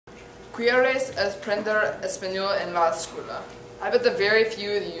¿Quieres aprender español en la escuela? I bet the very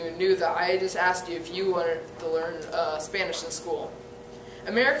few of you knew that I just asked you if you wanted to learn Spanish in school.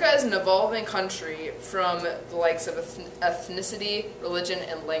 America is an evolving country from the likes of ethnicity, religion,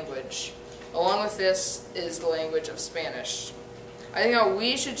 and language. Along with this is the language of Spanish. I think that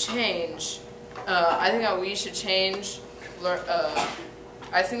we should change. I think that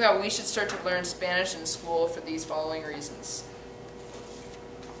we should start to learn Spanish in school for these following reasons.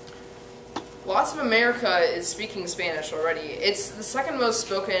 Lots of America is speaking Spanish already. It's the second most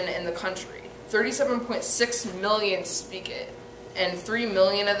spoken in the country. 37.6 million speak it, and 3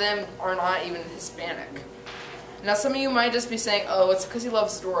 million of them are not even Hispanic. Now some of you might just be saying, oh, it's because he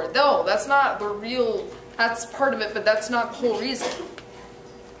loves Dora. No, that's not the real, that's part of it, but that's not the whole reason.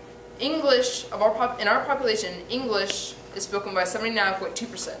 English, in our population, English is spoken by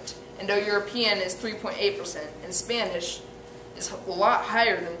 79.2%, Indo-European is 3.8%, and Spanish is a lot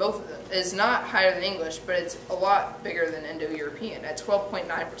higher than both of them. It is not higher than English, but it's a lot bigger than Indo-European at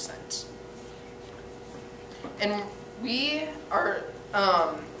 12.9%. And we are,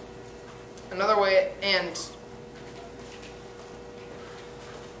 another way, and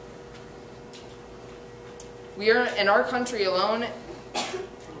we are, in our country alone,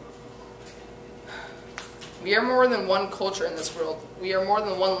 we are more than one culture in this world. We are more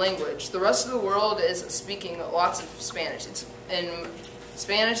than one language. The rest of the world is speaking lots of Spanish. And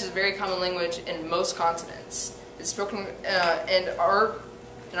Spanish is a very common language in most continents. It's spoken, and our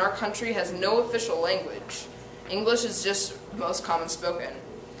country has no official language. English is just the most common spoken.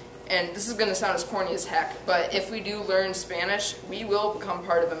 And this is going to sound as corny as heck, but if we do learn Spanish, we will become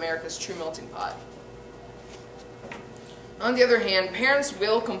part of America's true melting pot. On the other hand, parents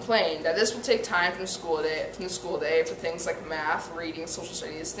will complain that this will take time from the school day for things like math, reading, social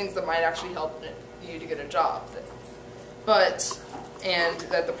studies, things that might actually help you to get a job. And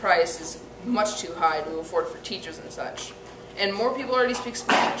that the price is much too high to afford for teachers and such. And more people already speak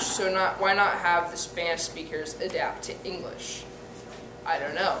Spanish, so why not have the Spanish speakers adapt to English? I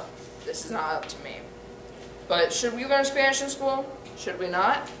don't know. This is not up to me. But should we learn Spanish in school? Should we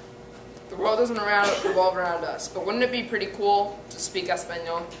not? The world doesn't revolve around us, but wouldn't it be pretty cool to speak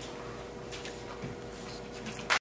Espanol?